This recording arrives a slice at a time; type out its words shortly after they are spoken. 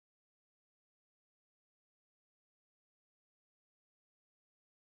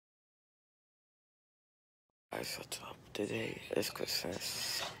guys, what's up? Today is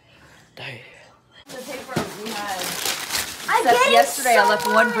Christmas Day. The paper we had. Except yesterday I left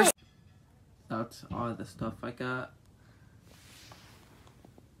 1%. That's all the stuff I got.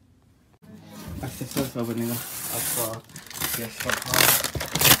 My sister's opening up for PS4 card.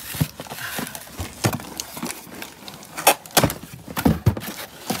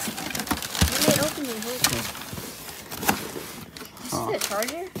 Is this the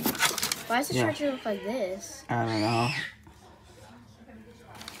charger? Why does the charger look like this? I don't know.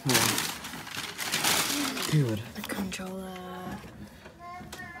 Dude. The controller.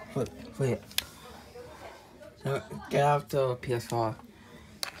 Wait. So, get out the PS4.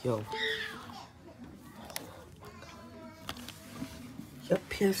 Yo. Your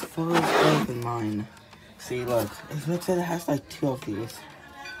PS4 is better than mine. See, look. It looks like it has like 2 of these.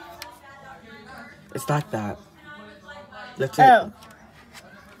 It's like that. Looks like... Oh.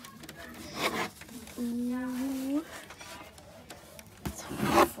 Ooh. It's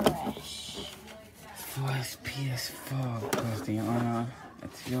fresh. Fresh PS4, Christiana.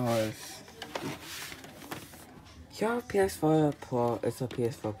 It's yours. Your PS4 Pro is a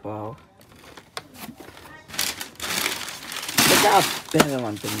PS4 Pro. It's a better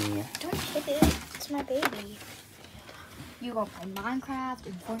one than me. Don't hit it. It's my baby. You gonna play Minecraft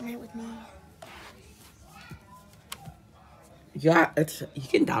and Fortnite with me? Yeah, you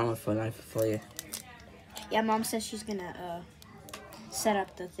can download Fortnite for free. Yeah, Mom says she's gonna set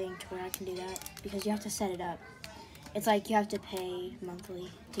up the thing to where I can do that because you have to set it up. It's like you have to pay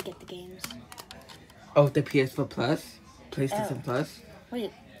monthly to get the games. Oh, the PS4 Plus? PlayStation Plus?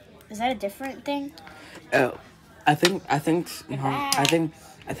 Wait, is that a different thing? Oh, I think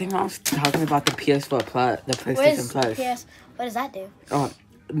Mom's talking about the PS4 Plus, the PlayStation Plus. What does that do? Oh,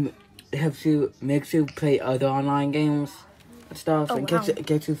 it makes you play other online games and stuff, and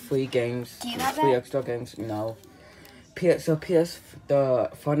gets you free games. Do you have free that? extra games? No. The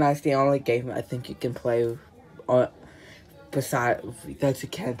Fortnite's the only game I think you can play on that you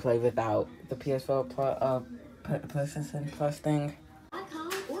can play without the PS4 Plus, PlayStation Plus thing. I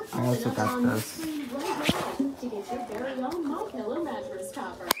also got this. It's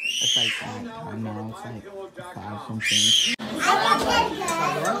like that. I know, it's like 5 something.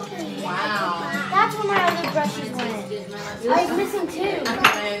 Wow. That's where my other brushes went. I was missing 2.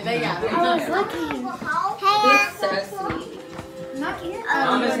 I was looking. It's so sweet.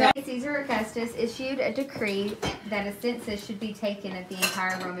 Caesar Augustus issued a decree that a census should be taken of the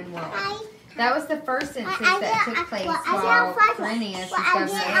entire Roman world. That was the first census that took place while Quirinius was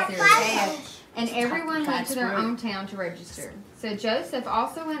governor of Syria, and everyone went to their own town to register. So Joseph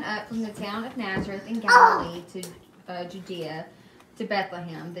also went up from the town of Nazareth in Galilee to Judea to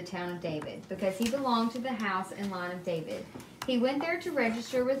Bethlehem, the town of David, because he belonged to the house and line of David. He went there to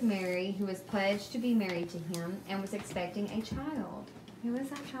register with Mary, who was pledged to be married to him and was expecting a child. Who was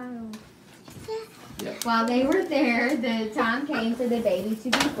that child? Yep. While they were there, the time came for the baby to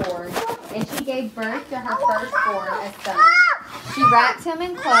be born, and she gave birth to her firstborn, a son. She wrapped him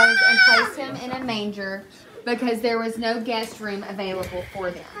in clothes and placed him in a manger because there was no guest room available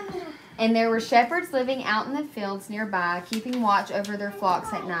for them. And there were shepherds living out in the fields nearby, keeping watch over their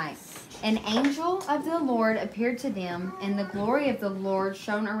flocks at night. An angel of the Lord appeared to them, and the glory of the Lord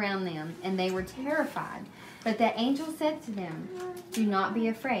shone around them, and they were terrified. But the angel said to them, "Do not be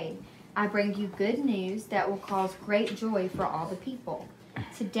afraid. I bring you good news that will cause great joy for all the people.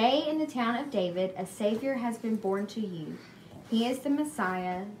 Today in the town of David, a Savior has been born to you. He is the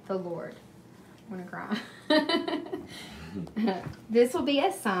Messiah, the Lord." I'm going to cry. "This will be a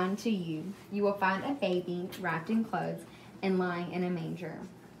sign to you. You will find a baby wrapped in clothes and lying in a manger."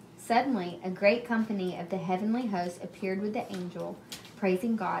 Suddenly, a great company of the heavenly host appeared with the angel,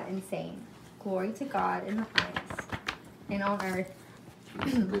 praising God and saying, "Glory to God in the highest, and on earth."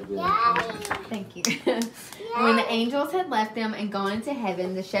 Thank you. When the angels had left them and gone into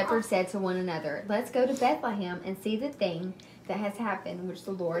heaven, the shepherds said to one another, "Let's go to Bethlehem and see the thing that has happened, which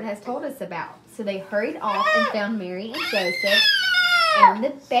the Lord has told us about." So they hurried off and found Mary and Joseph, and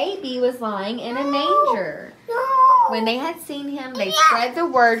the baby was lying in a manger. When they had seen him, they spread the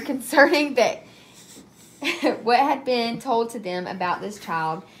word concerning what had been told to them about this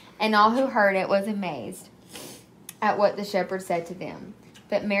child, and all who heard it was amazed at what the shepherds said to them.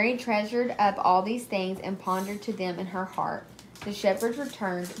 But Mary treasured up all these things and pondered to them in her heart. The shepherds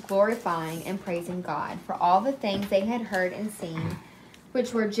returned, glorifying and praising God for all the things they had heard and seen,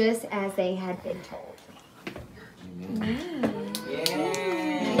 which were just as they had been told.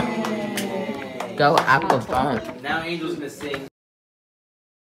 Go Apple phone. Now Angel's gonna sing.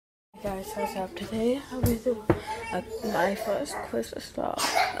 Guys, what's up? Today I'll be doing my first Christmas vlog.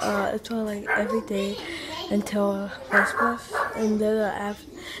 It's for like every day until Christmas, and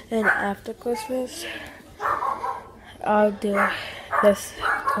then after Christmas, I'll do this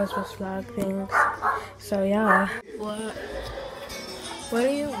Christmas vlog things. So yeah. What are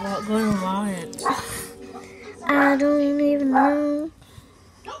you going to want? I don't even know.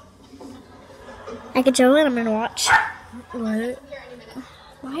 I can show it. I'm gonna watch. What?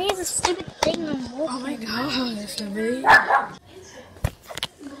 Why is this stupid thing on the wall? Oh my gosh, really?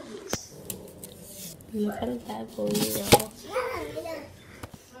 Look at that burrito.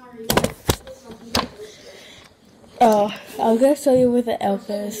 Oh, I'm gonna show you with the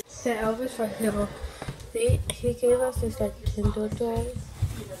Elvis. The Elvis right here. He gave us this like Kindle toy.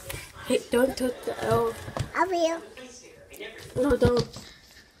 Hey, don't touch the elf. I will. No, don't.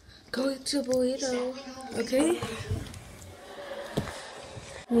 Go to burrito, okay?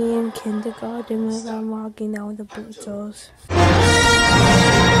 Me in kindergarten when I'm walking down the Beatles. Hello,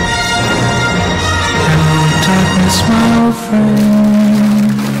 darkness, my old friend.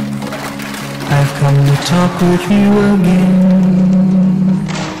 I've come to talk with you again,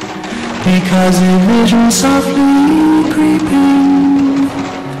 because a vision softly creeping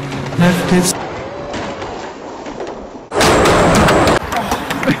left its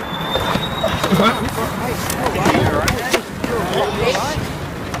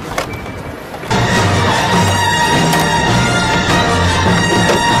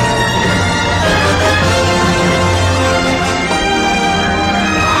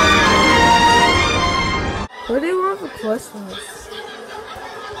What do you want for Christmas?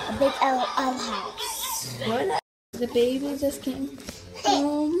 A big house. What? The baby just came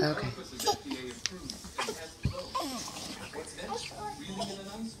home. Okay.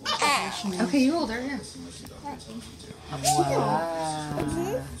 Okay, you hold her, yeah.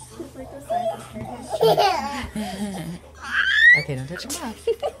 Okay, don't touch your mouth.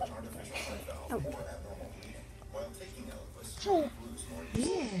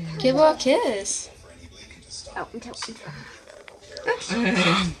 Give her a kiss. Oh,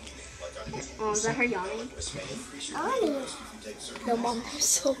 oh, is that her yawning? No, Mom, they're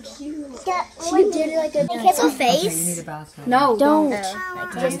so cute. She did it like a kiss her face. Okay, you need a bath. No, don't.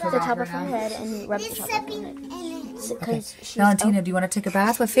 Just the top of her head and rub the top of her head. Valentina, do you want to take a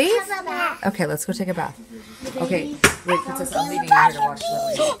bath with Faith? Okay, let's go take a bath. Okay, wait, Princess, I'm leaving you here to watch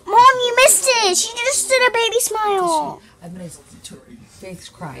Lily. Mom, you missed it. She just did a baby smile. I'm gonna. Faith's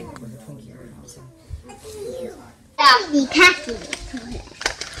crying over the Twinkie right now. So. Kathy.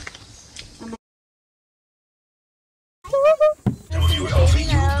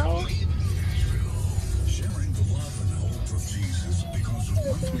 Sharing the love and hope of Jesus because of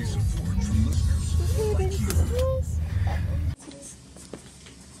monthly support from listeners like you.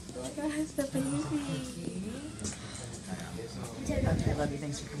 Guys, the baby. Okay, love you.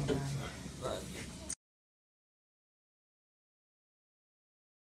 Thanks for coming by.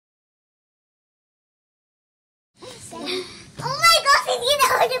 Oh my gosh, he's gonna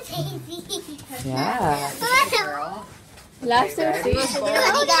hold a baby. Yeah. Girl. Last time she was born.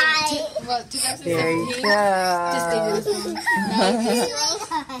 There you go.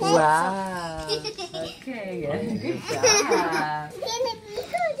 Wow. Okay, good job.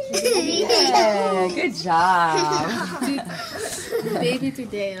 Yeah, good job. Baby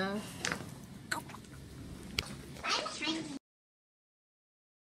today, huh?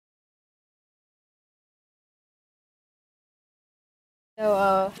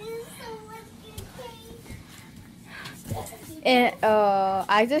 So,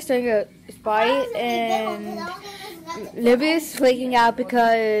 I just drank a Sprite and Libby's freaking out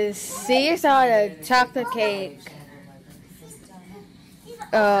because she saw the chocolate cake.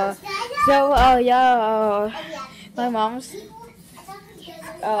 My mom's,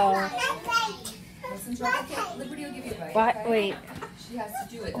 wait,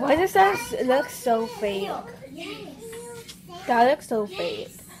 why does that look so fake? That looks so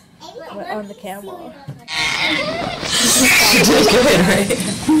fake on the camera. You did good, right?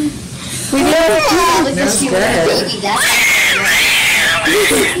 We did. That was good.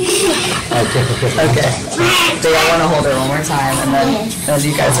 Okay. So y'all want to hold her one more time, and then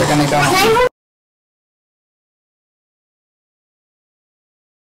you guys are gonna go home.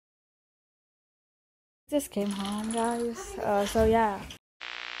 Just came home, guys. So yeah.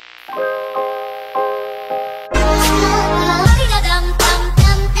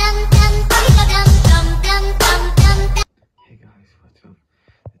 Hey guys, what's up?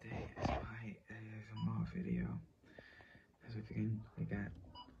 Today is my ASMR video. As we begin, we got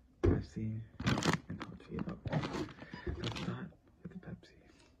Pepsi and Hot Cheeto. Let's start with the Pepsi.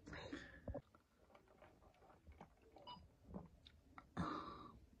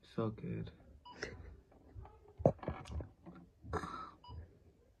 so good.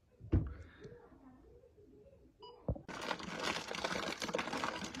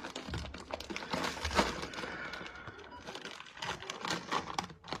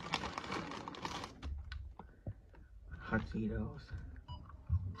 Hot Cheetos.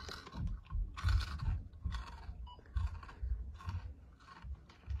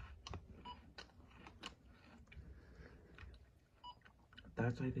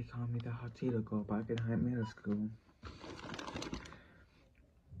 That's why they call me the Hot Cheeto girl back in high middle school.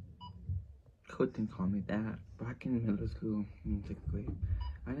 Couldn't call me that back in middle school in 6th grade.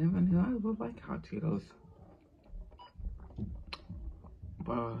 I never knew I would like Hot Cheetos.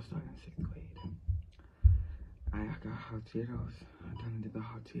 But I was starting in 6th grade. I got Hot Cheetos. I turned into the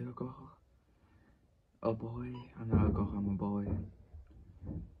Hot Cheeto girl. A boy. I'm not a girl, I'm a boy.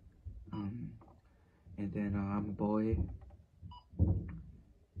 And then I'm a boy.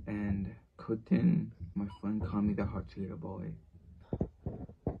 And couldn't my friend called me the Hot Cheeto boy.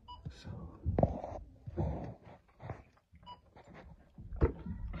 So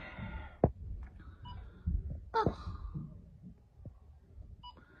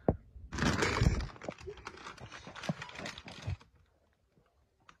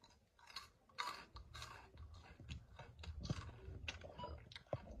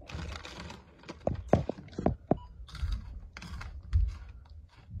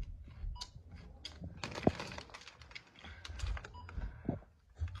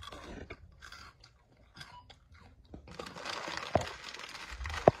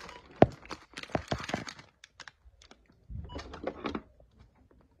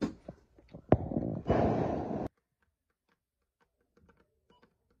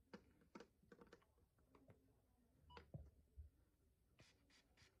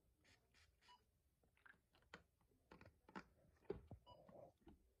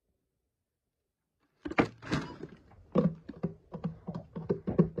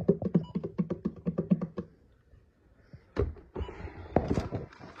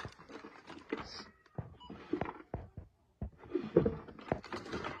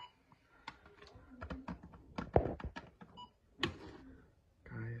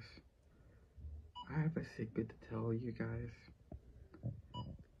I have a secret to tell you guys.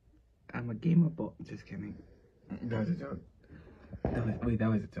 I'm a gamer boy. Just kidding. That was a joke. That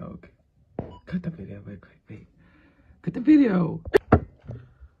was a joke. Cut the video real quick. Wait. Cut the video!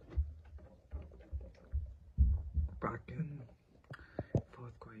 Back in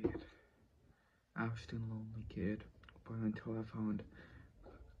 4th grade, I was still a lonely kid. But until I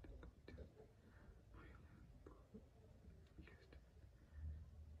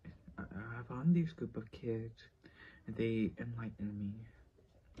found this group of kids, and they enlightened me.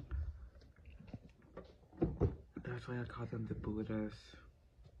 That's why I call them the Buddhas.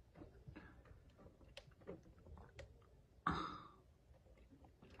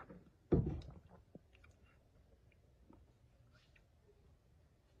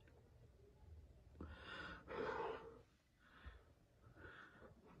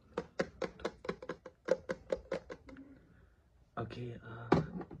 Okay,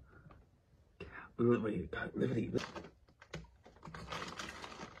 wait, literally.